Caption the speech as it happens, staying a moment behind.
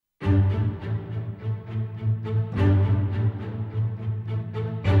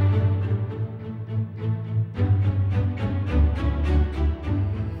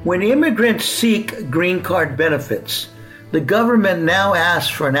When immigrants seek green card benefits, the government now asks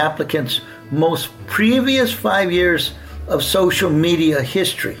for an applicant's most previous 5 years of social media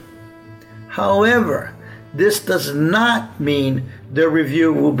history. However, this does not mean their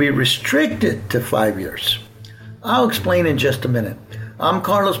review will be restricted to 5 years. I'll explain in just a minute. I'm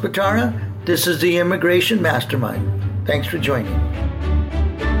Carlos Batara. This is the Immigration Mastermind. Thanks for joining.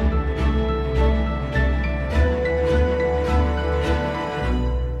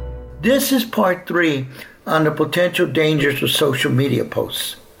 This is part 3 on the potential dangers of social media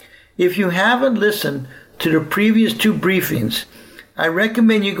posts. If you haven't listened to the previous 2 briefings, I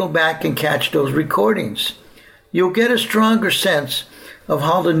recommend you go back and catch those recordings. You'll get a stronger sense of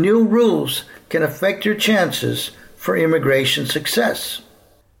how the new rules can affect your chances for immigration success.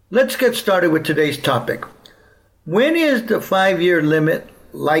 Let's get started with today's topic. When is the 5-year limit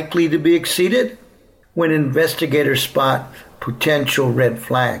likely to be exceeded? When investigators spot potential red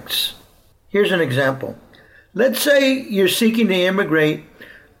flags. Here's an example. Let's say you're seeking to immigrate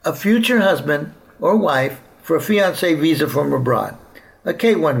a future husband or wife for a fiancé visa from abroad, a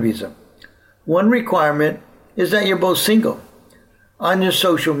K-1 visa. One requirement is that you're both single. On your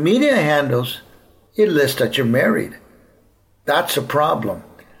social media handles, it lists that you're married. That's a problem.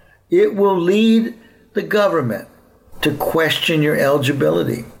 It will lead the government to question your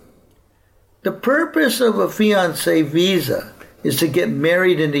eligibility. The purpose of a fiancé visa is to get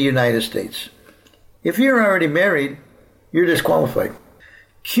married in the United States. If you're already married, you're disqualified.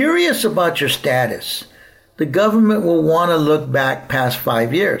 Curious about your status, the government will want to look back past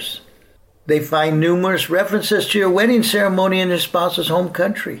 5 years. They find numerous references to your wedding ceremony in your spouse's home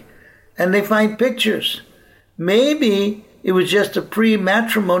country, and they find pictures. Maybe it was just a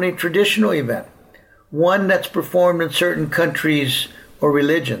pre-matrimony traditional event, one that's performed in certain countries or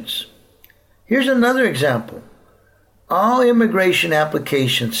religions. Here's another example. All immigration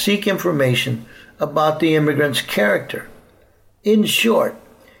applications seek information about the immigrant's character. In short,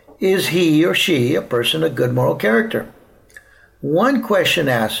 is he or she a person of good moral character? One question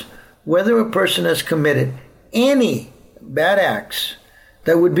asks whether a person has committed any bad acts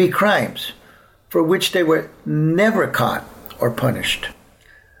that would be crimes for which they were never caught or punished.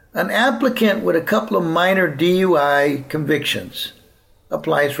 An applicant with a couple of minor DUI convictions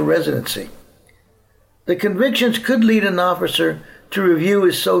applies for residency. The convictions could lead an officer to review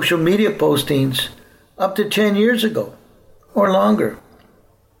his social media postings up to 10 years ago or longer.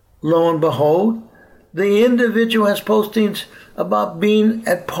 Lo and behold, the individual has postings about being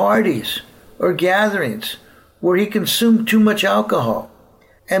at parties or gatherings where he consumed too much alcohol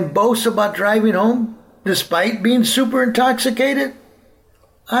and boasts about driving home despite being super intoxicated.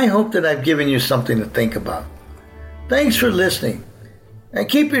 I hope that I've given you something to think about. Thanks for listening, and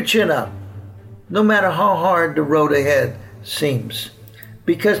keep your chin up, no matter how hard the road ahead seems,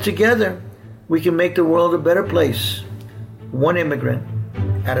 because together we can make the world a better place, one immigrant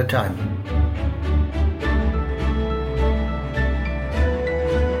at a time.